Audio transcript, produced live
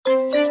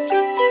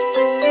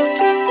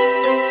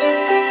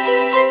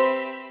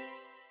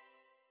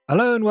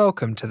Hello and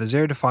welcome to the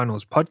Zero to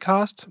Finals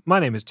podcast. My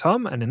name is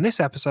Tom, and in this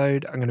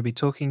episode, I'm going to be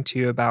talking to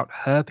you about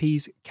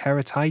herpes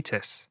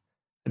keratitis.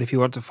 And if you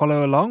want to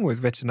follow along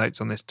with written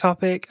notes on this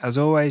topic, as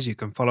always, you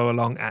can follow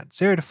along at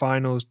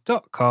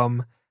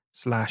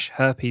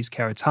zerotofinals.com/herpes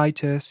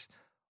keratitis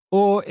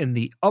or in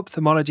the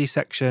ophthalmology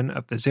section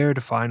of the Zero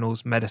to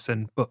Finals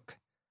medicine book.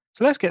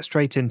 So let's get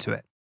straight into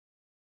it.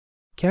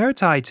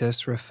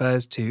 Keratitis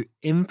refers to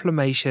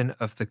inflammation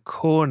of the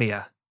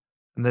cornea.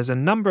 And there's a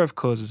number of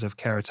causes of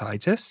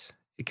keratitis.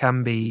 It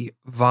can be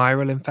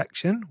viral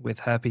infection with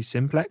herpes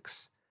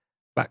simplex,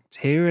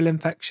 bacterial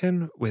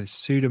infection with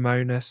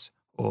Pseudomonas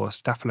or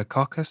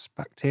Staphylococcus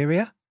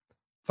bacteria,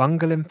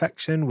 fungal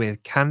infection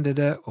with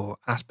Candida or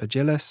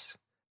Aspergillus.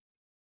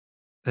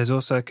 There's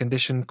also a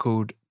condition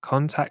called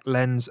contact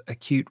lens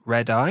acute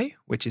red eye,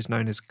 which is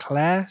known as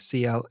CLARE,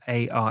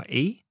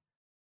 C-L-A-R-E.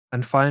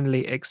 And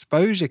finally,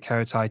 exposure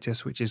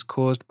keratitis, which is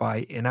caused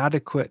by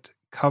inadequate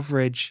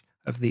coverage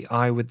of the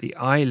eye with the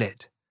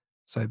eyelid.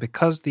 So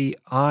because the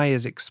eye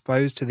is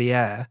exposed to the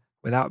air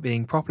without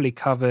being properly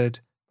covered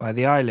by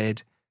the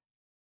eyelid,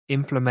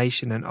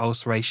 inflammation and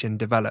ulceration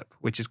develop,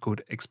 which is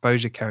called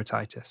exposure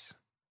keratitis.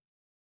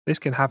 This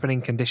can happen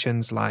in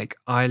conditions like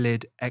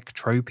eyelid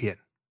ectropion.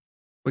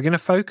 We're going to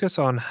focus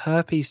on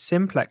herpes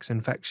simplex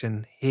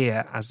infection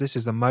here, as this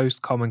is the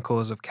most common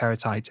cause of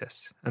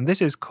keratitis, and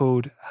this is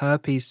called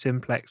herpes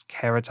simplex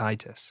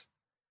keratitis.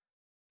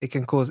 It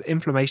can cause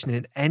inflammation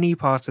in any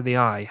part of the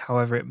eye,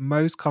 however, it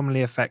most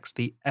commonly affects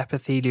the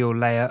epithelial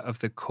layer of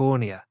the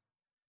cornea.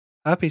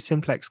 Herpes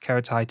simplex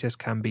keratitis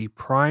can be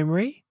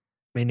primary,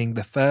 meaning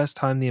the first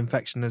time the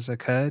infection has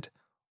occurred,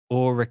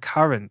 or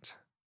recurrent,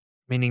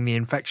 meaning the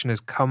infection has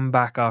come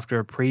back after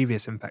a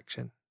previous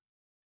infection.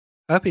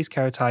 Herpes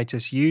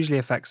keratitis usually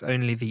affects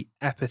only the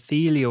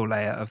epithelial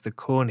layer of the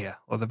cornea,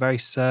 or the very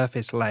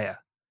surface layer.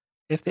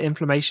 If the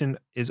inflammation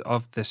is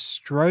of the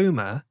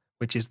stroma,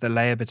 which is the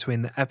layer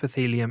between the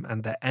epithelium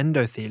and the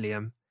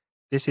endothelium,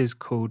 this is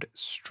called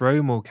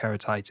stromal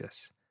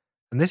keratitis.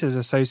 And this is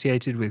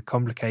associated with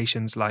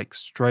complications like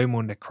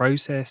stromal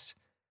necrosis,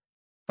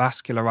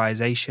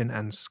 vascularization,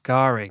 and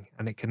scarring,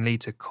 and it can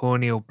lead to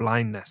corneal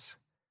blindness.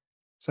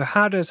 So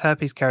how does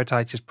herpes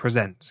keratitis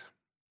present?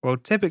 Well,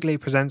 typically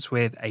it presents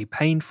with a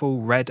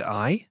painful red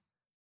eye.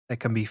 There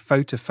can be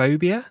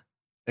photophobia.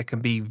 There can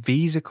be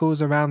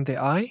vesicles around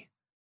the eye,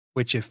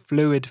 which are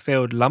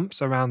fluid-filled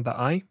lumps around the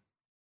eye.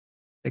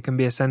 There can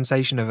be a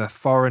sensation of a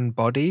foreign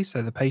body,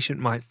 so the patient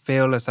might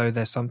feel as though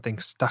there's something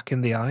stuck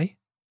in the eye.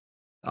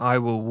 The eye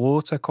will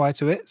water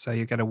quite a bit, so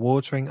you get a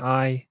watering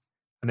eye,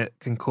 and it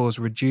can cause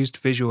reduced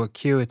visual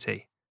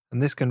acuity.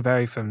 And this can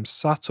vary from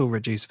subtle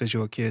reduced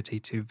visual acuity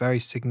to very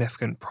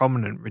significant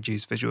prominent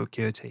reduced visual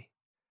acuity.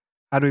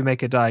 How do we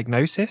make a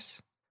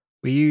diagnosis?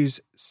 We use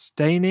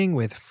staining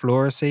with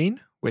fluorescein,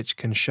 which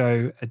can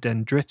show a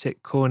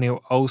dendritic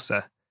corneal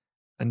ulcer.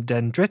 And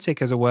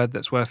dendritic is a word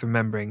that's worth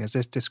remembering, as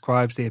this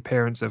describes the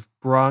appearance of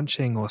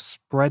branching or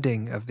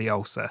spreading of the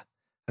ulcer.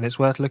 And it's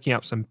worth looking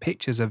up some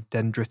pictures of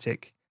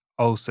dendritic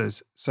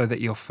ulcers so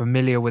that you're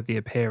familiar with the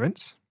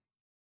appearance.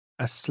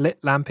 A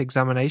slit lamp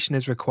examination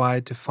is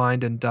required to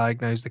find and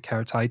diagnose the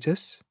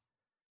keratitis.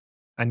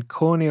 And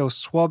corneal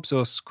swabs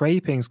or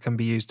scrapings can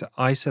be used to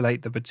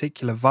isolate the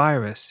particular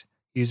virus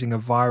using a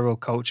viral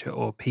culture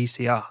or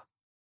PCR.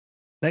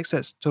 Next,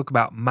 let's talk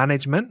about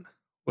management.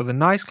 Well, the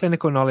nice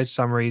clinical knowledge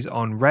summaries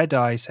on red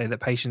eye say that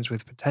patients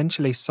with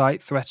potentially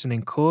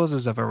sight-threatening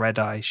causes of a red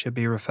eye should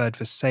be referred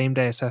for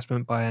same-day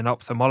assessment by an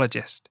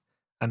ophthalmologist,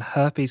 and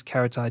herpes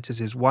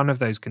keratitis is one of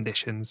those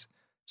conditions,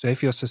 so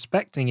if you're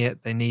suspecting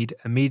it, they need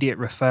immediate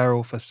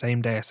referral for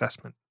same-day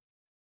assessment.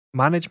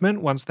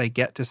 Management, once they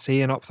get to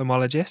see an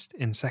ophthalmologist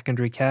in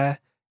secondary care,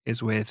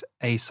 is with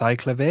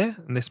acyclovir,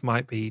 and this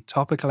might be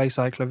topical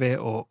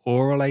acyclovir or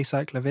oral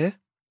acyclovir.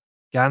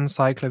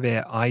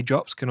 Ganciclovir eye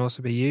drops can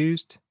also be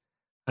used.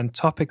 And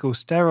topical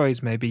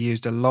steroids may be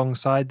used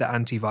alongside the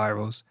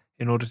antivirals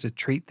in order to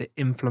treat the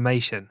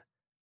inflammation,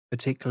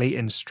 particularly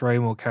in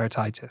stromal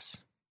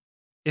keratitis.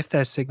 If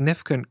there's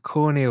significant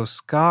corneal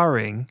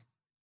scarring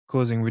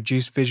causing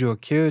reduced visual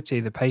acuity,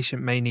 the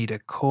patient may need a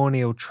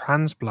corneal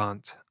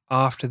transplant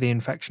after the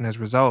infection has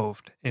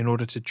resolved in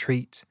order to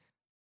treat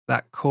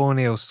that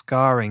corneal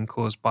scarring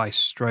caused by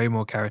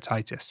stromal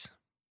keratitis.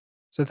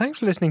 So thanks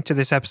for listening to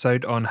this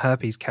episode on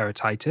herpes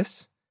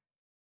keratitis.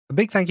 A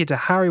big thank you to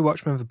Harry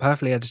Watchman for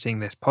perfectly editing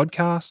this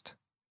podcast.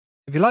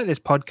 If you like this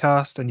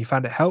podcast and you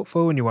found it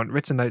helpful and you want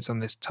written notes on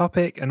this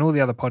topic and all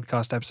the other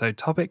podcast episode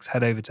topics,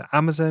 head over to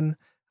Amazon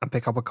and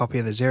pick up a copy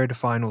of the Zero to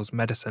Finals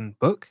medicine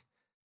book.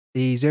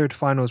 The Zero to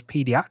Finals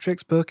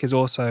pediatrics book is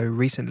also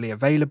recently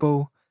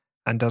available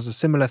and does a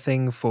similar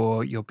thing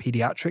for your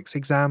pediatrics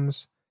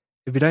exams.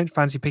 If you don't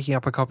fancy picking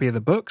up a copy of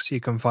the books, you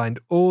can find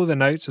all the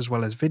notes as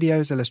well as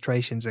videos,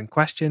 illustrations, and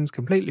questions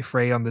completely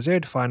free on the Zero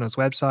to Finals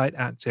website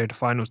at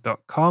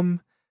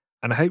zerotofinals.com.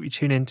 And I hope you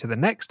tune in to the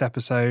next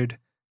episode,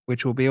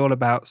 which will be all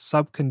about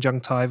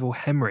subconjunctival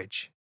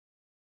hemorrhage.